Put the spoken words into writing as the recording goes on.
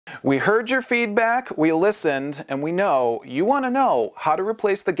We heard your feedback, we listened, and we know you want to know how to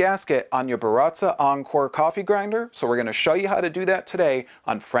replace the gasket on your Baratza Encore coffee grinder, so we're going to show you how to do that today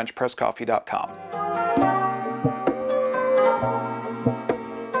on FrenchPressCoffee.com.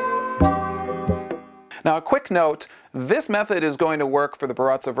 Now, a quick note, this method is going to work for the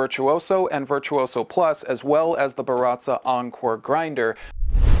Baratza Virtuoso and Virtuoso Plus, as well as the Baratza Encore grinder.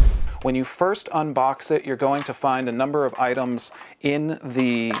 When you first unbox it, you're going to find a number of items in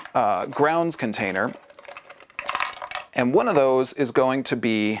the grounds container, and one of those is going to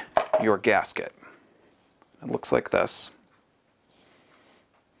be your gasket. It looks like this.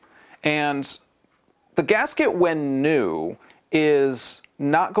 And the gasket, when new, is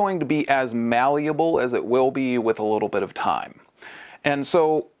not going to be as malleable as it will be with a little bit of time. And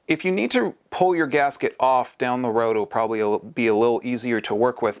so if you need to pull your gasket off down the road, it'll probably be a little easier to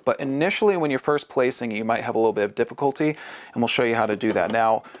work with. But initially, when you're first placing, you might have a little bit of difficulty, and we'll show you how to do that.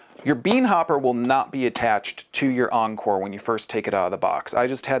 Now, your bean hopper will not be attached to your Encore when you first take it out of the box. I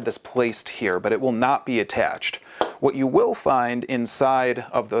just had this placed here, but it will not be attached. What you will find inside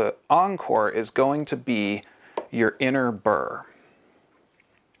of the Encore is going to be your inner burr.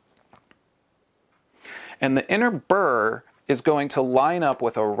 And the inner burr is going to line up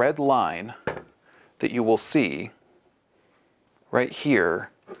with a red line that you will see right here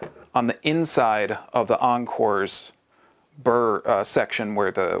on the inside of the Encore's burr section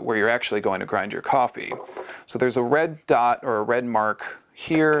where you're actually going to grind your coffee. So there's a red dot or a red mark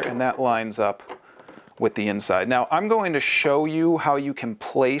here, and that lines up with the inside. Now I'm going to show you how you can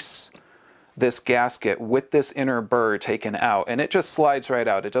place this gasket with this inner burr taken out, and it just slides right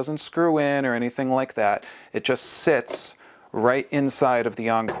out. It doesn't screw in or anything like that. It just sits right inside of the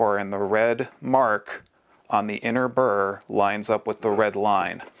Encore, and the red mark on the inner burr lines up with the red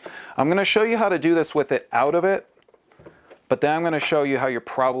line. I'm going to show you how to do this with it out of it, but then I'm going to show you how you're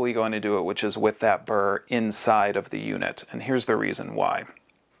probably going to do it, which is with that burr inside of the unit. And here's the reason why.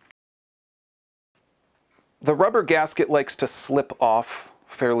 The rubber gasket likes to slip off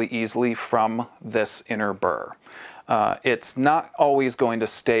fairly easily from this inner burr. It's not always going to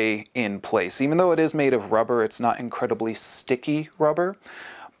stay in place. Even though it is made of rubber, it's not incredibly sticky rubber.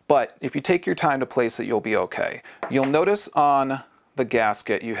 But if you take your time to place it, you'll be okay. You'll notice on the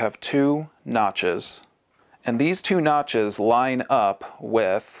gasket you have two notches, and these two notches line up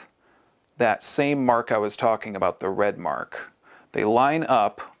with that same mark I was talking about, the red mark. They line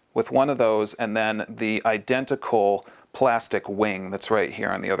up with one of those and then the identical plastic wing that's right here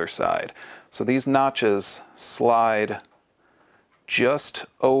on the other side. So these notches slide just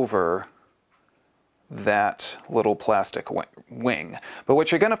over that little plastic wing. But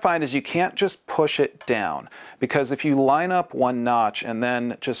what you're going to find is you can't just push it down, because if you line up one notch and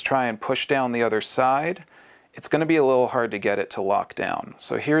then just try and push down the other side, it's going to be a little hard to get it to lock down.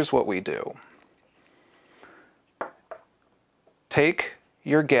 So here's what we do. Take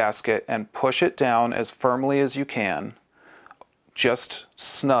your gasket and push it down as firmly as you can, just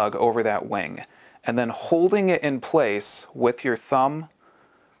snug over that wing, and then holding it in place with your thumb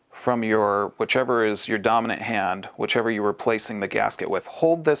from your, whichever is your dominant hand, whichever you were placing the gasket with.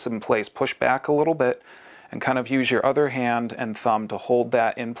 Hold this in place, push back a little bit, and kind of use your other hand and thumb to hold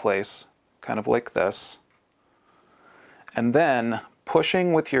that in place, kind of like this. And then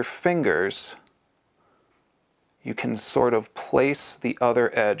pushing with your fingers, you can sort of place the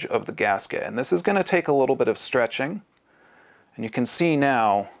other edge of the gasket. And this is going to take a little bit of stretching. And you can see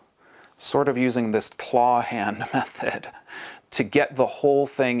now, sort of using this claw hand method to get the whole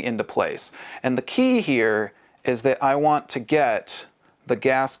thing into place. And the key here is that I want to get the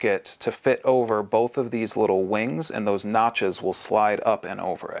gasket to fit over both of these little wings, and those notches will slide up and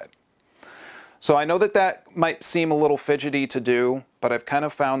over it. So I know that that might seem a little fidgety to do, but I've kind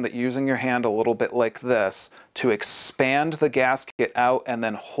of found that using your hand a little bit like this to expand the gasket out and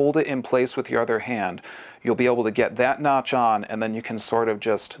then hold it in place with your other hand, you'll be able to get that notch on, and then you can sort of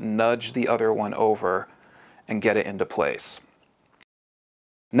just nudge the other one over and get it into place.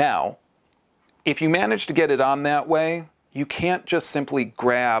 Now, if you manage to get it on that way, you can't just simply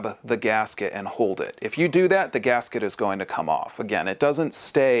grab the gasket and hold it. If you do that, the gasket is going to come off. Again, it doesn't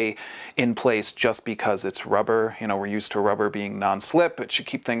stay in place just because it's rubber. You know, we're used to rubber being non-slip. It should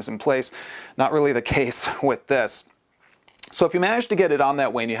keep things in place. Not really the case with this. So if you manage to get it on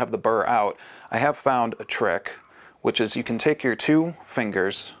that way and you have the burr out, I have found a trick, which is you can take your two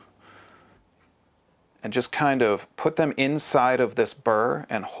fingers and just kind of put them inside of this burr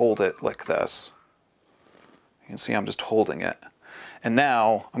and hold it like this. You can see I'm just holding it. And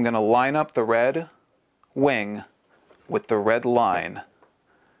now I'm going to line up the red wing with the red line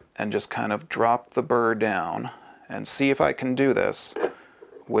and just kind of drop the burr down and see if I can do this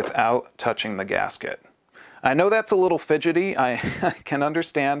without touching the gasket. I know that's a little fidgety. I can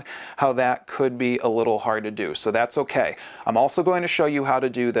understand how that could be a little hard to do, so that's okay. I'm also going to show you how to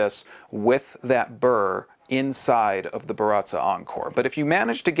do this with that burr inside of the Baratza Encore. But if you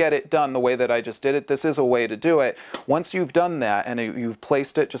manage to get it done the way that I just did it, this is a way to do it. Once you've done that and you've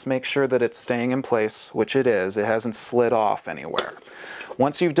placed it, just make sure that it's staying in place, which it is. It hasn't slid off anywhere.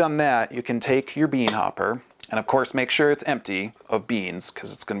 Once you've done that, you can take your bean hopper, and of course make sure it's empty of beans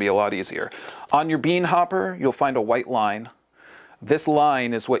because it's going to be a lot easier. On your bean hopper, you'll find a white line. This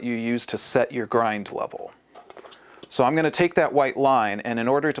line is what you use to set your grind level. So I'm going to take that white line, and in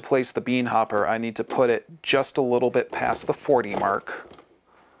order to place the bean hopper, I need to put it just a little bit past the 40 mark.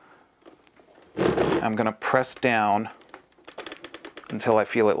 I'm going to press down until I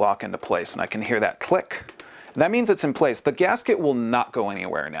feel it lock into place, and I can hear that click. That means it's in place. The gasket will not go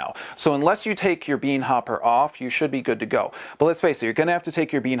anywhere now. So unless you take your bean hopper off, you should be good to go. But let's face it, you're going to have to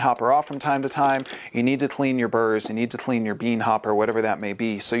take your bean hopper off from time to time. You need to clean your burrs, you need to clean your bean hopper, whatever that may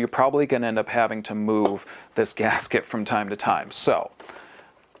be. So you're probably going to end up having to move this gasket from time to time. So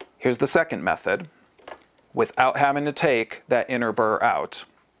here's the second method. Without having to take that inner burr out,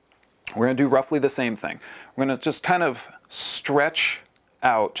 we're going to do roughly the same thing. We're going to just kind of stretch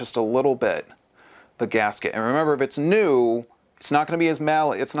out just a little bit the gasket. And remember, if it's new, it's not going to be as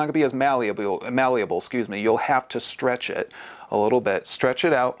malleable, excuse me. You'll have to stretch it a little bit. Stretch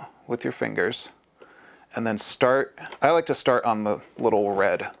it out with your fingers and then start. I like to start on the little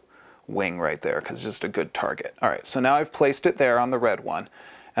red wing right there because it's just a good target. All right, so now I've placed it there on the red one,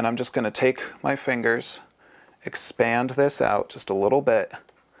 and I'm just going to take my fingers, expand this out just a little bit.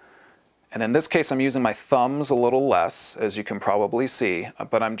 And in this case, I'm using my thumbs a little less, as you can probably see,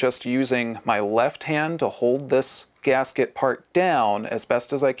 but I'm just using my left hand to hold this gasket part down as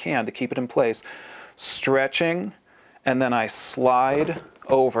best as I can to keep it in place, stretching, and then I slide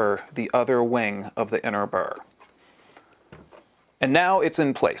over the other wing of the inner burr. And now it's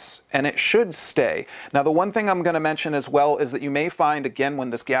in place, and it should stay. Now, the one thing I'm going to mention as well is that you may find, again, when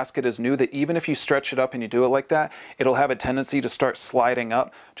this gasket is new, that even if you stretch it up and you do it like that, it'll have a tendency to start sliding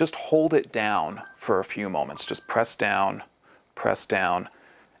up. Just hold it down for a few moments. Just press down, press down.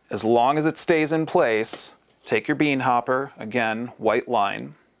 As long as it stays in place, take your bean hopper, again, white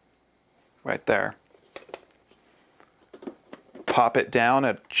line, right there. Pop it down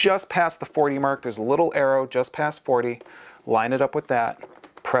at just past the 40 mark. There's a little arrow just past 40. Line it up with that,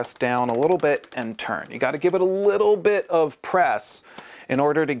 press down a little bit, and turn. You got to give it a little bit of press in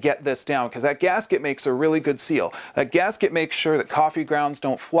order to get this down, because that gasket makes a really good seal. That gasket makes sure that coffee grounds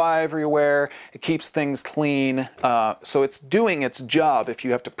don't fly everywhere. It keeps things clean. So it's doing its job if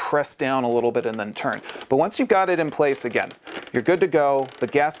you have to press down a little bit and then turn. But once you've got it in place, again, you're good to go. The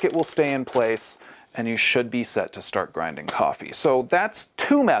gasket will stay in place, and you should be set to start grinding coffee. So that's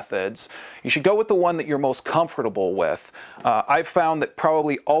two methods. You should go with the one that you're most comfortable with. I've found that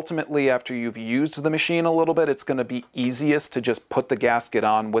probably ultimately after you've used the machine a little bit, it's going to be easiest to just put the gasket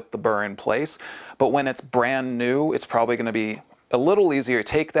on with the burr in place. But when it's brand new, it's probably going to be a little easier.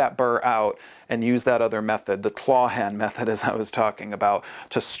 Take that burr out and use that other method, the claw hand method as I was talking about,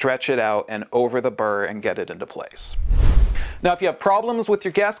 to stretch it out and over the burr and get it into place. Now, if you have problems with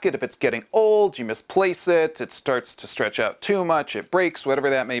your gasket, if it's getting old, you misplace it, it starts to stretch out too much, it breaks, whatever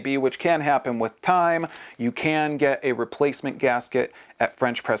that may be, which can happen with time, you can get a replacement gasket at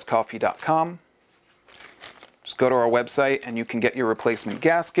FrenchPressCoffee.com. Just go to our website and you can get your replacement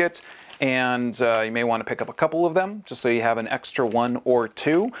gasket, and you may want to pick up a couple of them just so you have an extra one or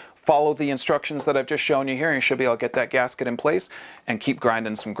two. Follow the instructions that I've just shown you here, and you should be able to get that gasket in place and keep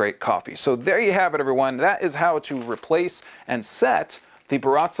grinding some great coffee. So there you have it, everyone. That is how to replace and set the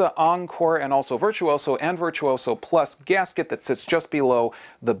Baratza Encore and also Virtuoso and Virtuoso Plus gasket that sits just below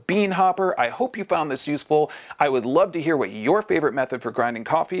the bean hopper. I hope you found this useful. I would love to hear what your favorite method for grinding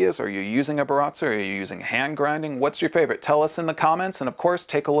coffee is. Are you using a Baratza? Are you using hand grinding? What's your favorite? Tell us in the comments, and of course,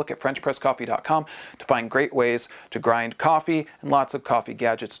 take a look at FrenchPressCoffee.com to find great ways to grind coffee and lots of coffee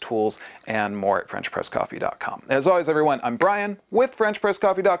gadgets, tools, and more at FrenchPressCoffee.com. As always, everyone, I'm Brian with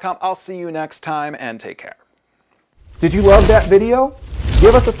FrenchPressCoffee.com. I'll see you next time, and take care. Did you love that video?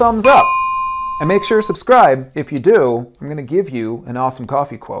 Give us a thumbs up, and make sure to subscribe. If you do, I'm going to give you an awesome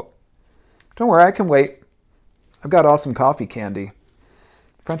coffee quote. Don't worry, I can wait. I've got awesome coffee candy.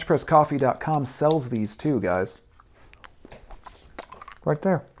 FrenchPressCoffee.com sells these too, guys. Right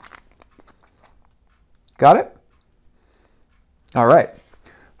there. Got it? All right.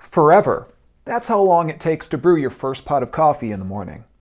 Forever. That's how long it takes to brew your first pot of coffee in the morning.